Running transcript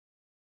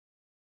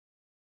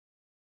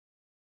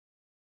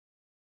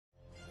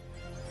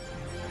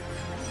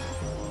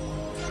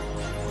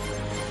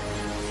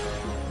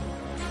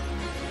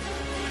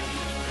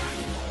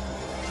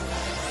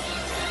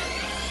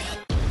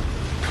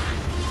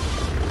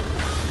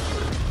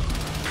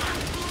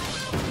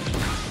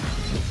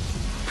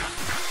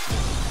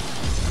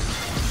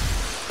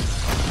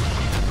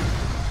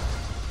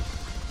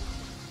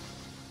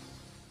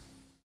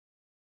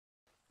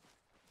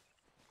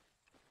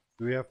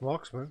Do we have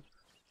marksman?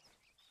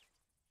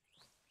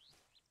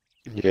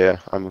 Yeah,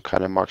 I'm a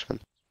kind of marksman.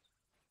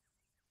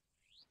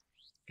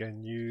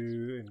 Can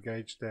you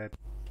engage that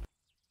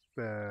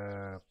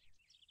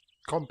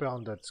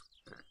compound that's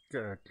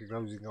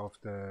closing off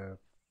the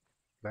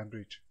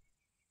Landbridge?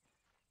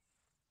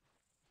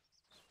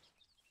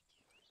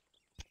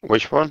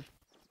 Which one?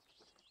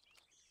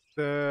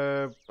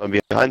 The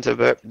Behind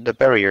the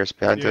barriers,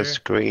 behind the yeah,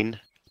 screen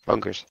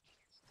bunkers.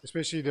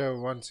 especially the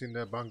ones in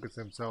the bunkers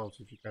themselves.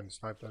 If you can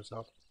snipe those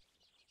out.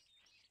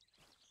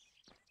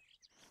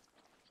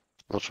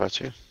 I'll try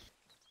to.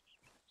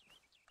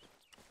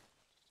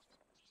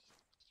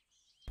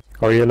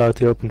 Are you allowed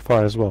to open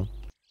fire as well?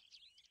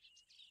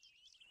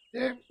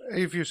 Yeah,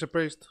 if you're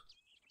suppressed.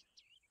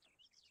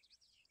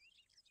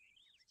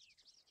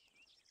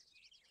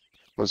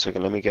 1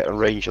 second, let me get a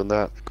range on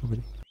that.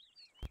 Copy.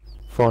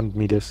 400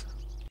 meters.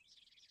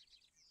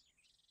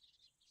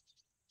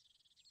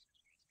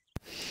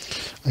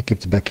 I keep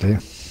the back clear.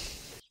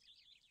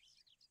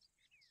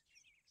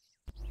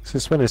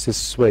 Since when is this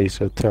sway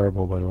so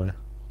terrible, by the way?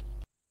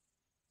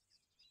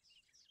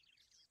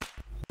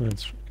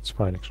 It's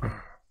fine actually.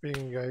 Being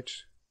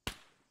engaged.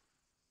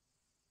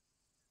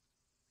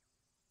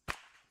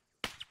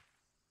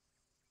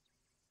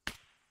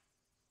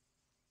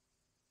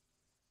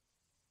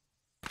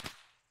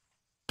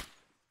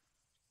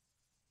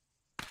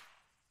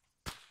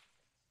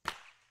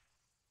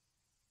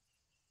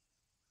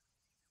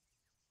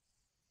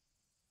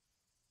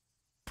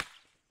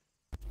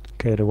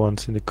 Okay, the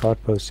ones in the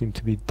card post seem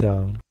to be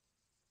down.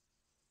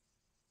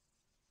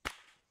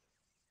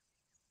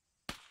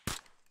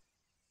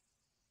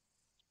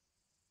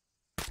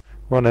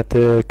 One at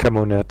the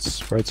camo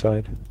nets, right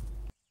side.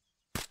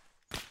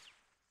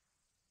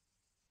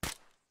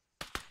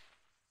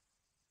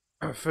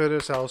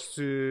 Furthest house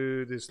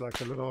to there's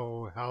like a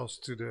little house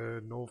to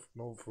the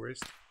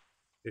northwest.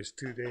 There's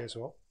two there as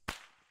well.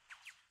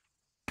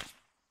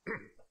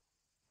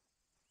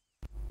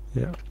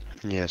 Yeah.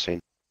 Yeah, seen.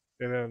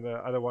 And then the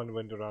other one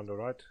went around the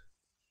right.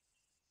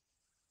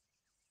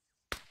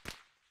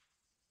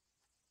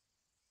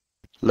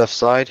 Left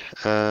side,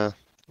 on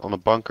a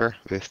bunker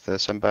with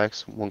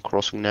sandbags. One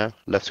crossing now,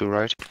 left to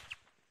right.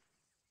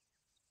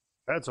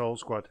 That's a whole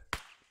squad.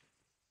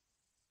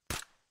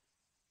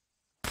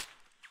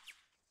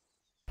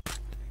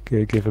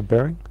 Okay, give a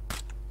bearing.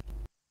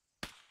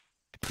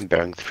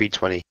 Bearing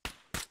 320.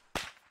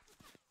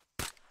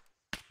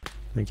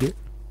 Thank you.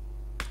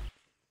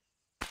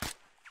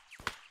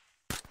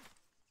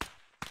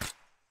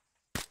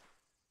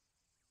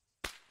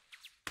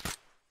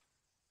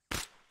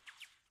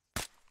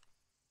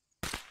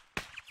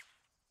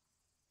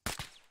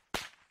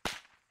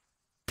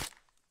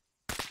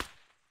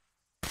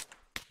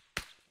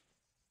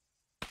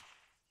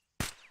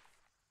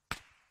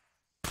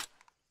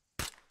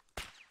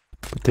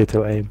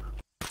 Potato aim.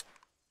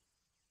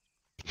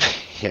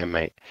 Yeah,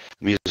 mate.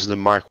 I'm using the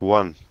Mark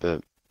 1,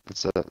 but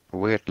it's a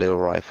weird little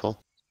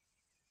rifle.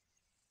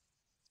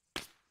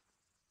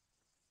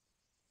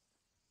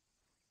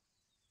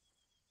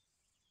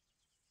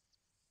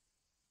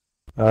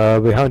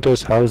 Behind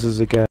those houses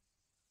again.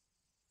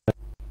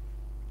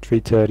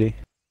 330.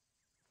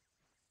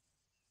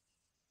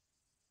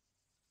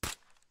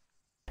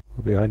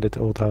 Behind that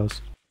old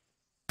house.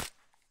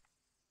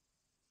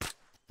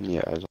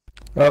 Yeah,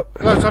 Oh,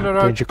 Close on the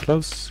road. danger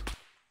close.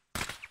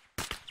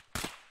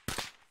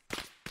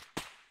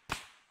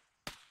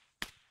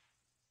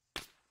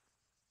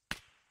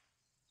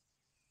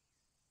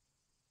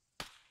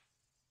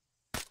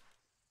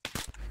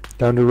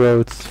 Down the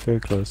road, very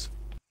close.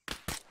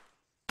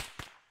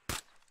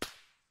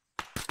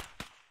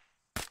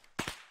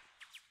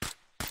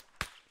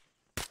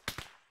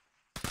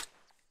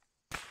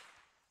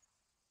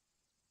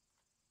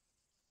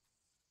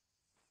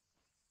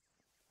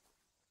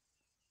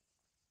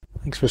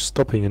 Thanks for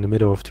stopping in the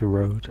middle of the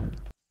road.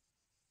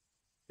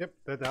 Yep,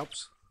 that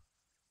helps.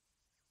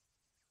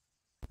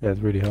 Yeah, it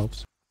really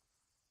helps.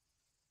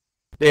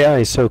 The AI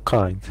is so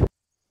kind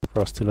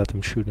for us to let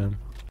them shoot them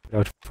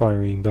without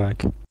firing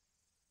back.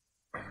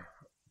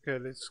 Okay,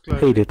 let's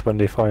Hate it when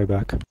they fire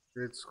back.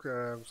 let's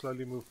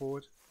slowly move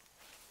forward.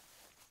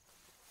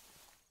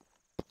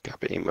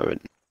 copy moving.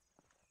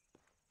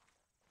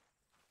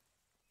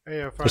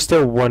 Hey, There's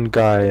still one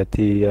guy at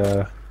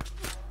the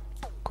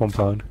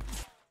compound.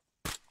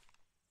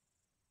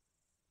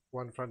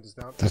 one front is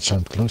down. That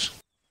sounds close.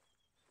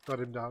 Got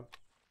him down.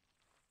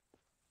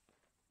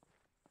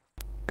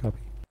 Copy.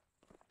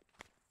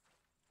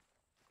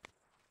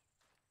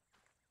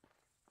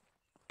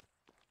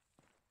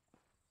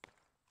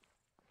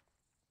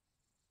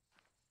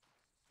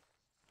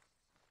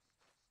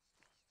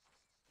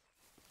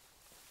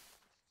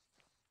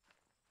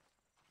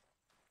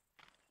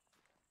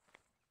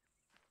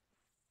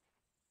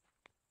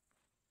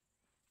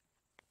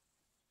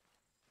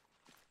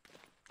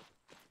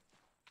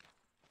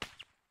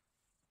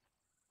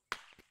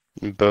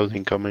 Both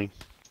incoming.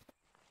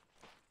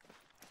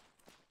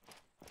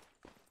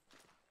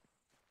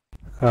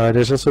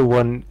 There's also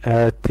one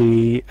at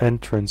the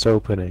entrance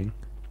opening.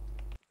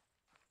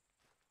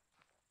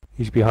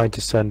 He's behind the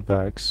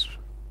sandbags.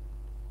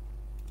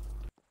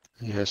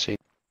 Yeah, see.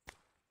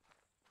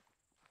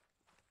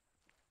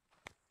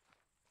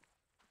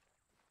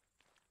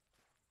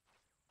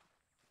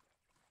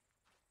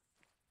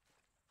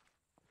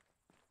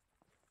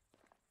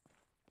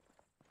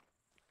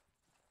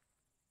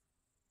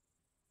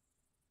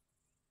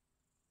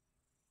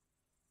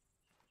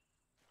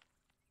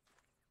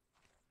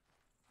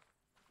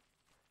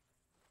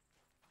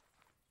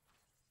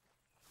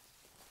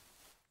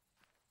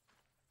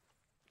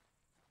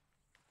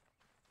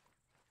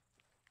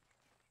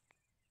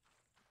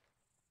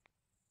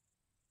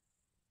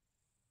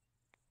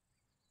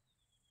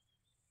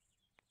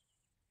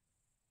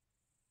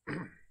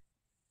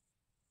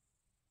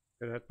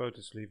 Yeah, that boat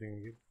is leaving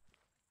again.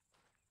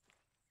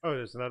 Oh,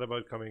 there's another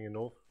boat coming in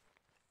north.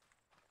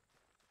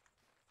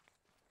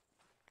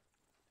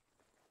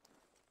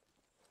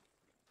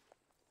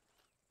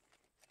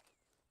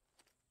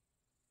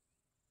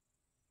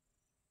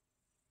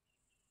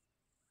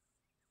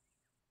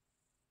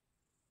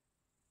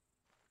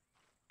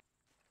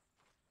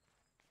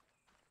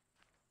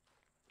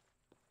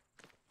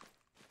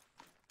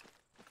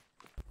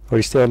 Are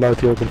you still allowed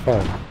to open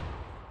fire?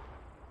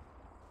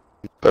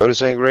 Boat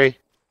is angry.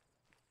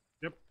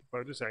 Yep,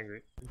 boat is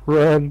angry.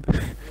 Run!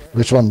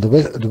 Which one?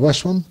 The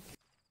west one?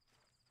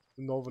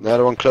 The northern The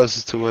other one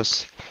closest to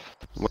us.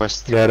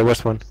 West. Yeah, the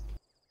west one.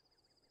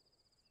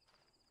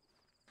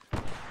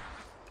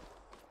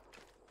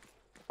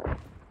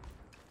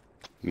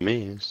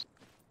 Me.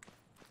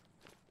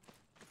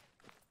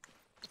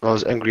 Well,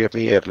 was angry at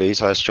me at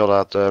least. I shot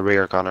at the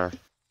rear gunner.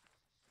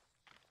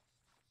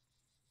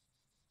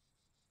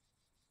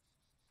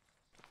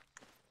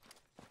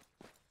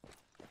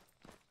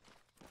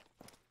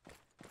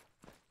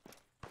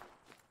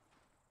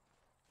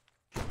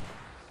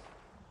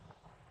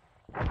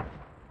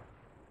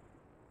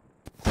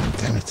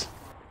 Damn it.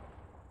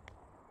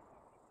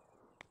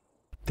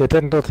 They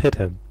did not hit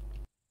him.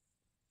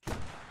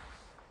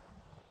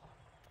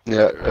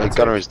 Yeah,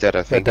 gunner is dead, I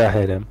But think. that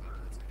hit him.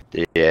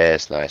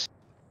 Yes, nice.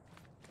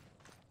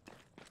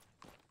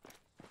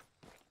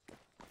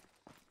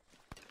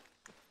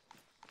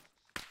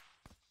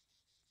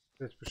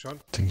 Let's push on.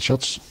 Taking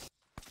shots.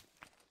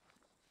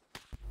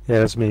 Yeah,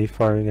 that's me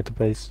firing at the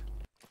base.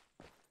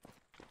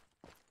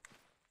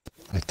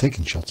 I'm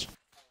taking shots.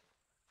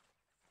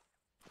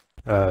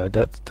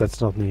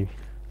 That's not me.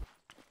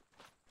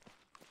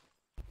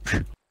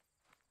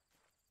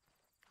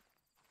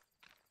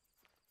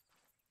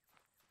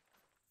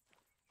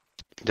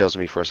 That was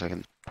me for a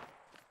second.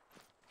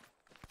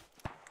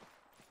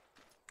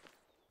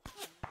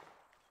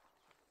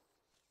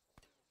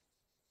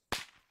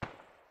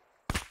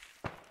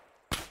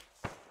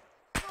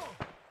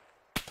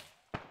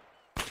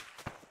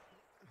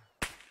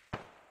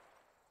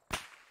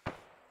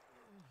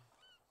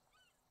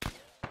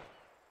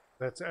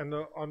 That's on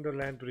the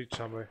Landbridge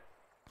somewhere.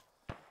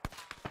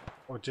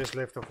 Or just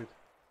left of it.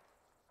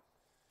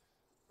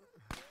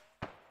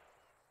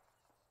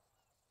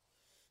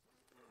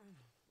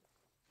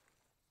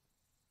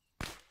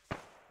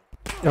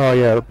 Oh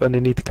yeah,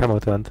 underneath the camo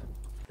tent.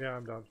 Yeah,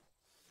 I'm down.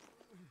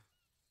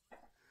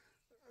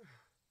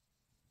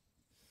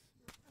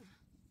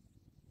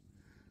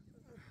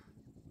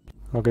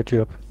 I'll get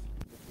you up.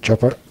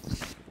 Chopper.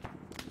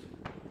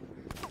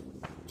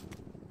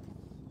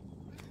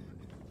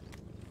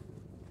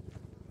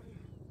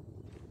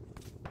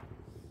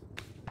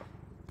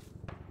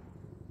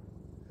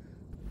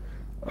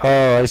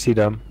 Oh, I see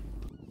them.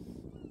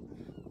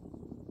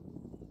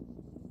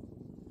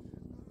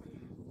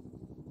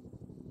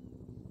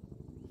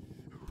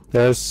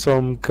 There's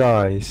some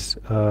guys,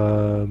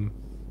 I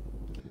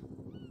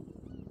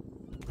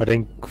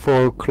think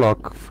 4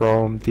 o'clock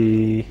from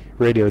the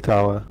radio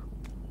tower,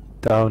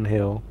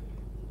 downhill,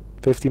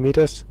 50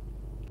 meters,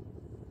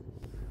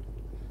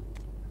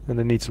 and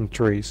they need some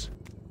trees.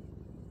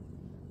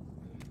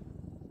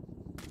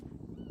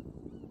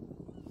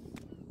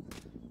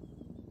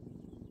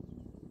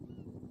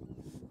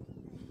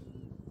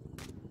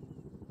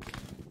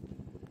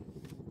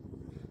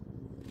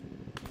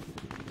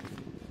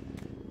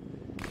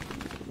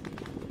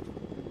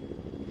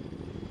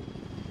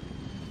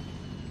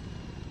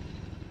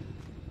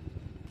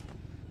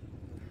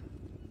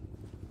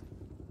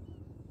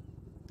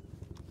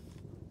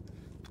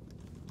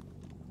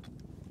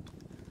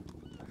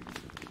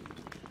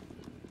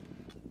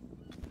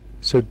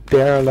 So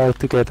they're allowed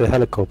to get a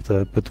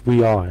helicopter, but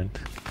we aren't.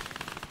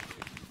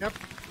 Yep.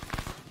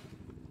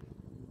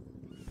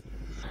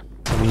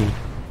 I mean,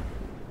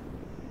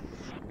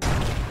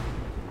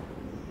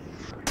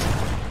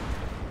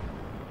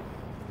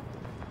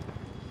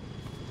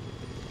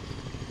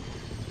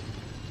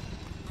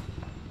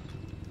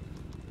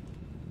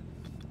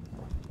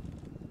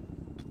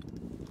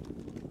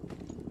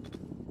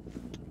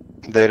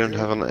 They don't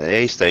have an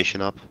A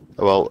station up.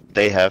 Well,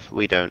 they have,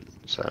 we don't,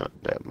 so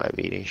that might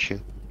be an issue.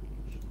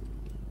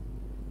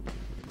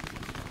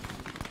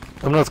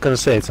 I'm not gonna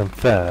say it's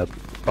unfair,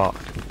 but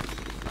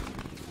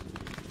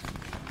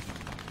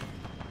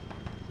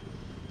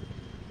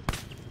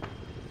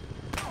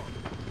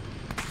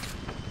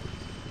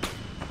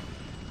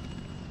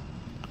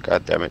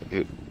God damn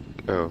it.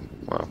 Oh,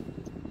 wow.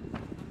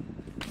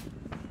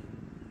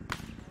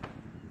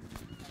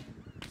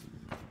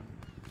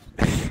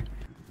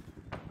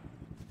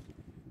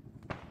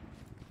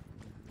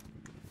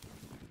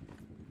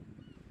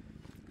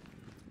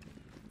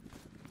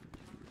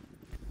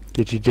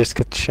 Did you just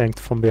get shanked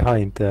from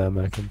behind,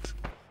 Merkins?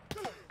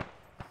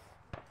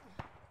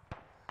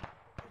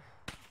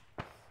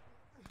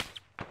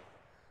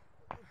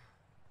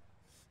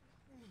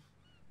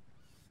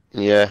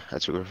 Yeah, I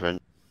took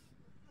revenge.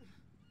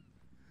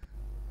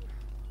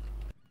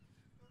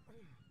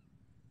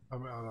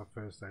 I'm out of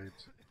first aid.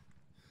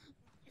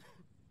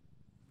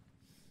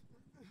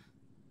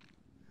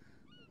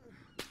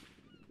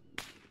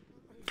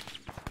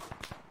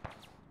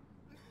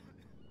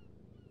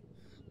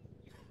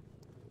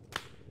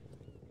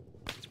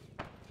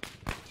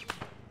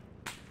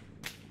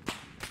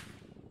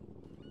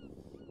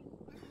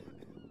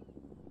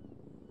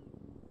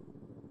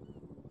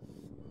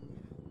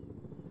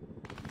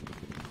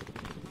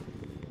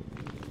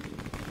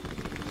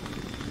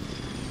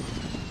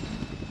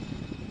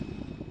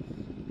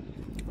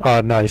 Oh,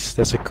 nice.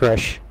 That's a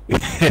crash.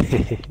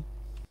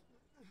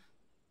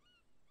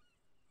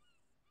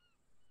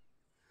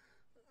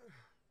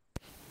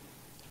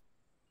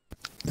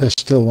 There's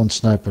still one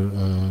sniper,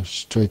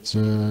 straight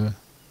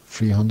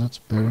 300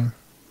 bearing.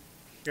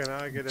 Can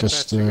I get a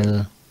Just patch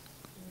again?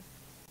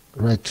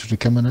 right to the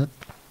cabinet.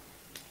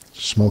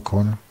 Small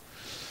corner.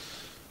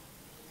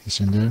 He's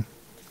in there.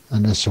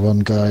 And there's one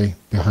guy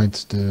behind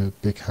the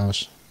big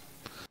house.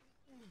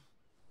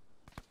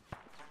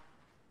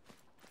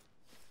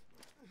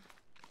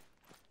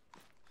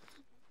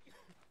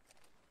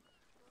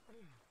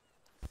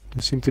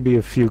 There seem to be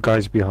a few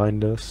guys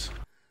behind us.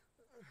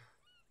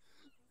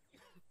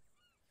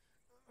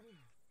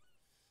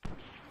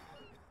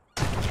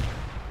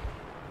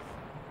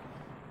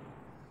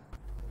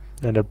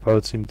 And the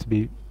boat seem to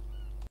be...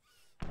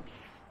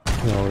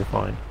 No, we're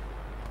fine.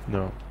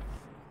 No.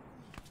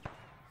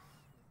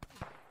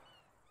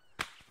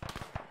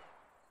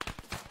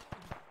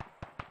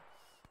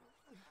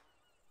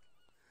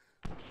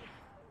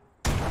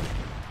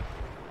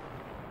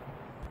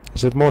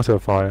 Is it mortar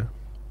fire?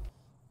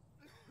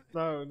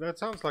 No, that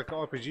sounds like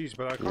RPGs,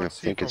 but I can't I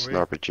see think from it's an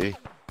here. RPG.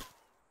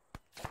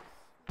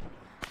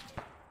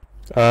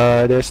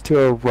 There's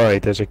to our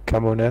right, there's a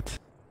camo net.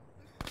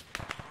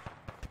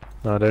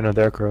 No, they're not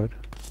Dark Road.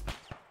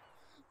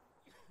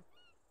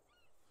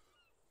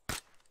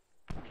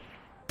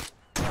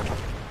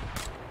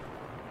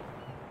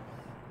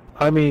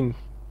 I mean...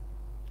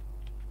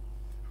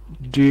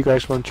 Do you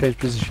guys want to change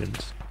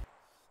positions?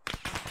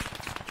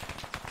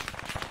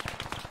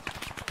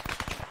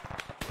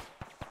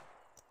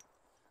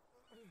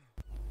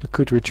 I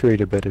could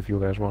retreat a bit if you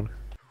guys want.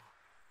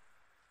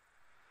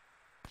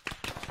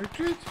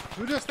 Retreat?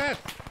 Who does that?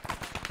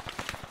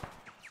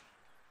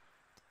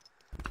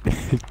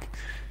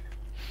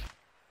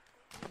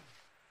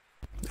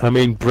 I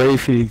mean,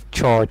 bravely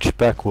charge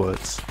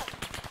backwards.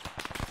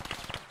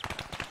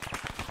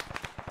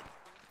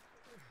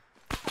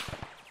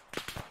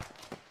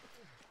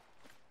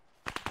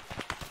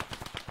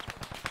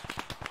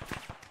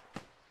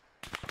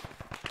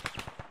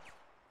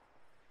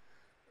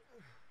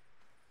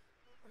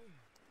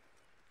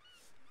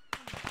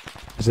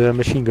 Is there a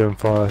machine gun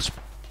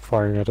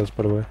firing at us,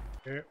 by the way?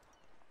 Yeah.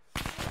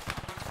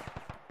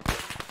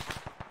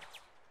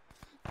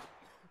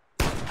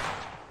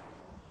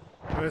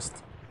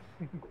 Missed.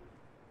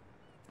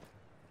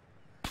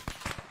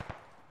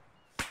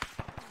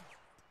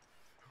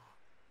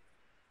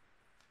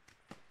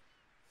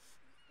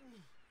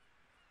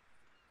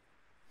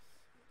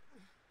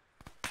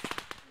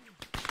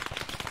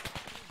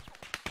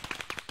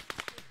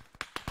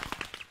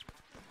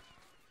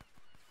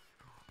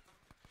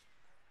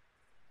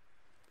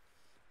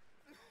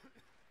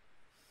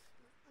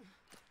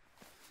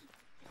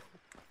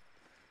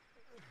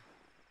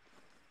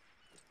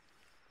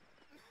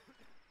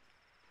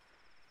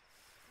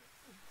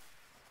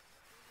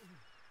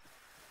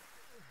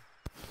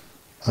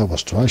 I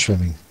was dry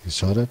swimming, you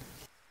saw that?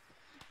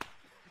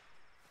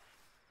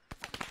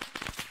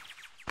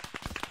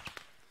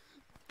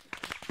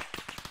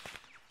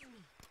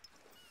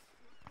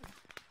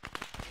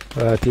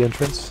 At the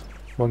entrance,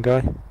 one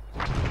guy.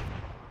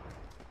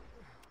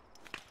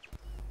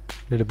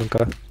 Near the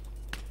bunker.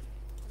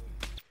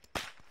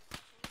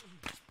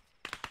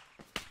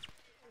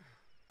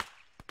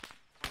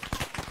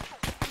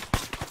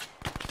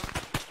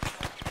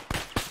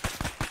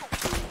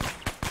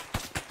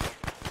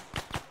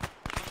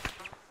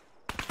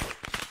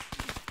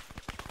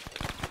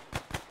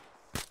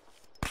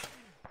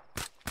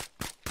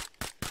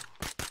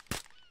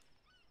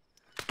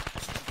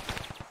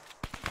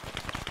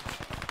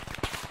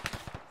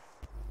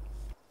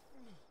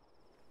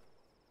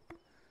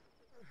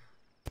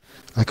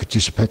 I could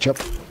use a patch up.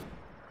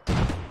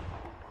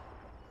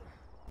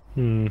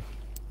 I'm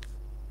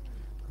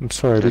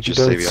sorry, Can I but you just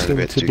say don't behind a seem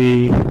bit to too?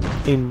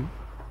 be in...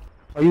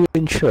 Are you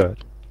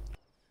insured?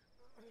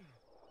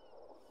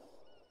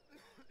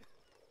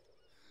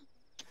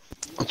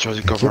 I'll try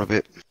to cover a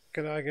bit.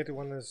 Can I get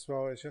one as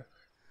well, Isha?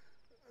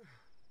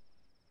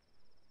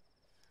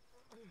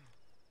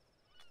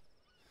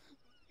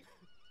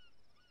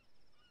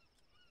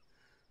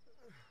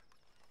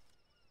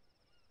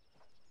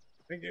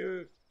 Thank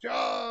you,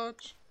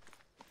 George.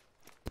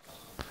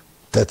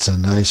 That's a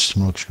nice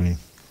smoke screen.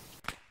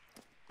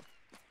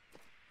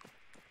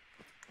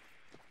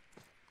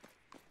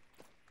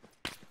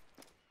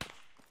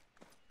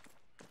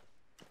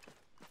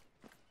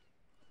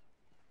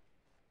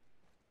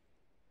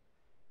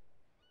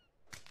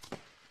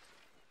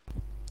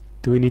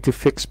 Do we need to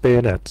fix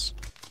bayonets?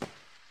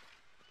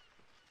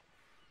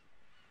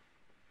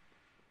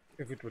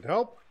 If it would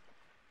help.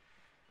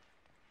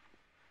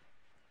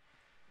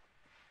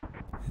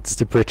 It's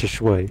the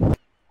British way.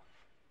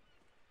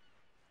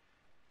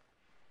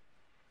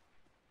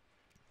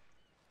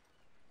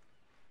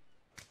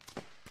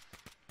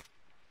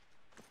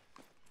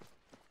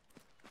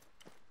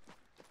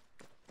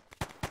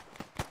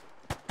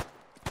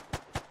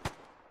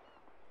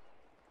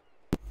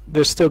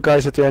 There's still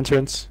guys at the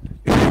entrance.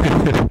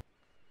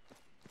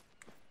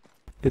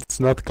 It's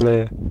not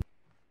clear.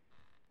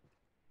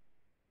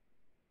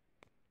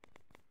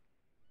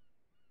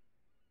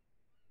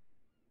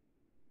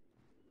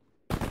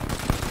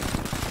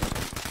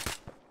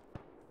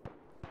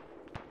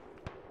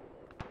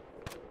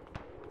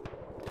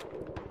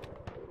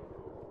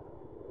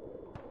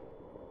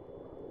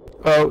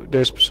 Oh,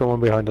 there's someone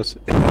behind us.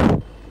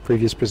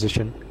 Previous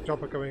position.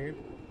 Chopper coming in.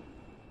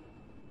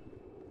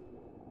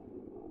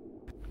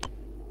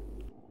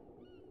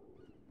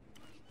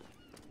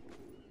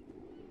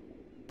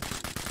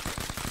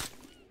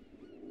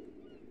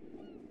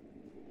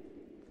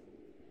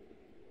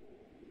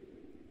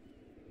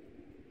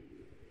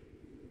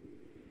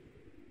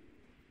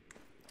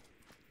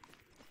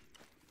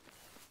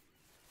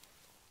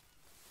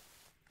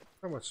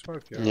 How much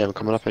smoke? Yeah, we're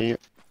coming up on you.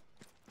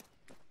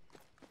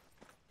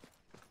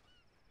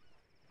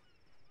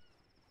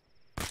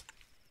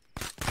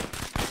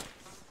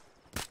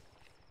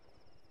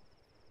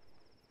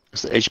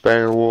 Is the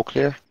H-barrier wall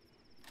clear?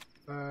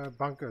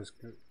 Bunkers,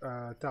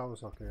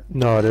 towers are clear.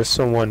 No, there's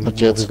someone Not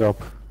yet. moving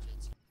up.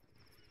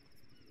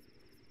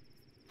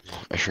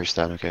 I sure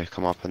stand. Okay,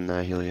 come up and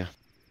heal you.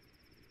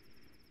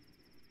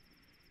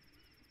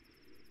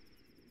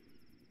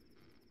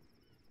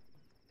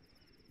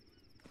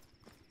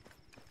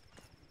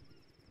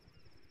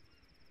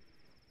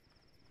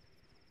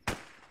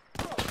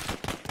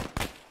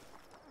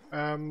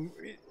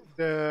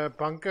 The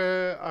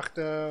bunker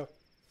achter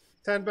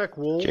sandbag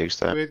wall Jake's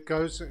there. where it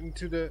goes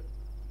into the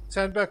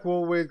sandbag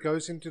wall where it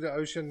goes into the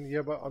ocean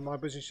here, but on my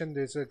position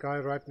there's a guy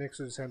right next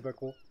to the sandbag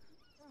wall.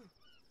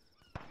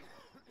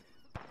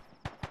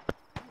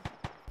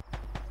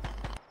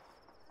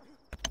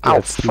 Yeah, Ow,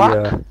 it's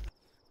fuck!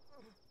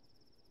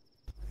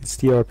 It's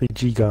the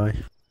RPG guy.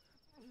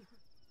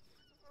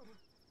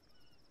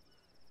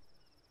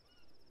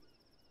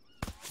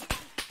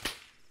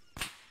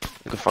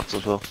 You got fucked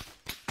as well.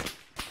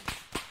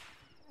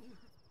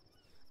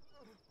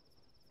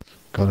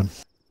 Got him.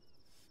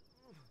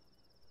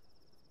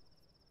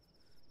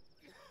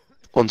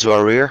 One to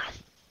our rear.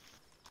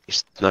 He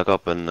snuck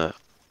up and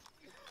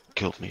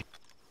killed me.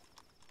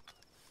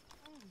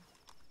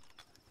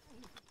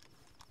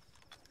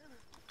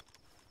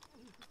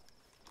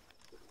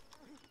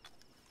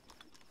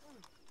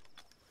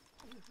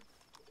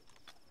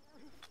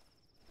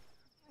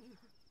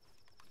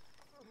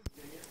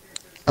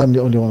 I'm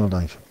the only one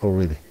alive. Oh,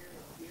 really?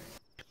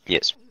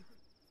 Yes.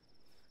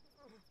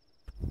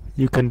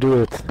 You can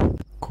do it,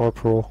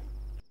 Corporal.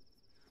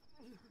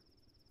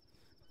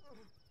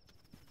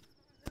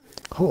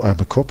 Oh, I'm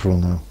a corporal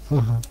now.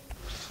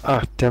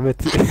 Ah, damn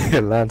it,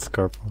 Lance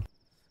Corporal.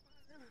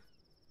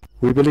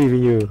 We believe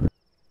in you.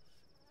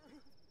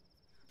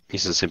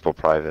 He's a simple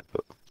private,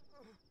 but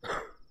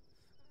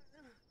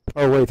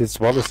Oh wait, it's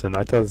Wallison.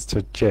 I thought it's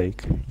just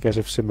Jake. You guys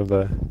have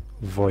similar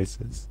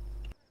voices.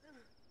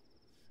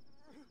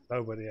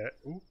 Nobody,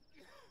 ooh,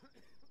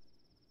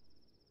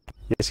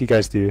 Yes, you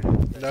guys do.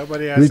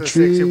 nobody has a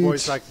sexy Retreat.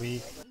 voice like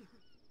me.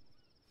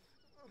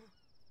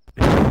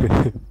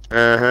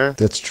 uh-huh.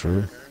 That's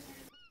true.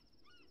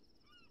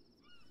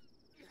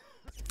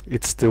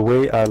 It's the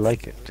way I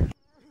like it.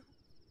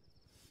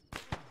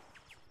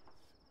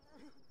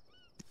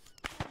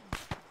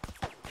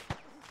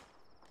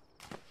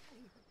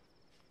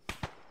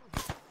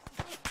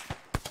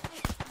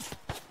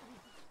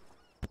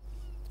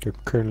 You're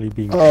currently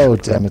being Oh,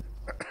 shot damn at.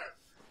 it.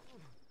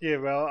 Yeah,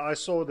 well, I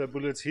saw the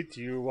bullets hit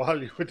you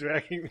while you were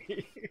dragging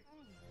me.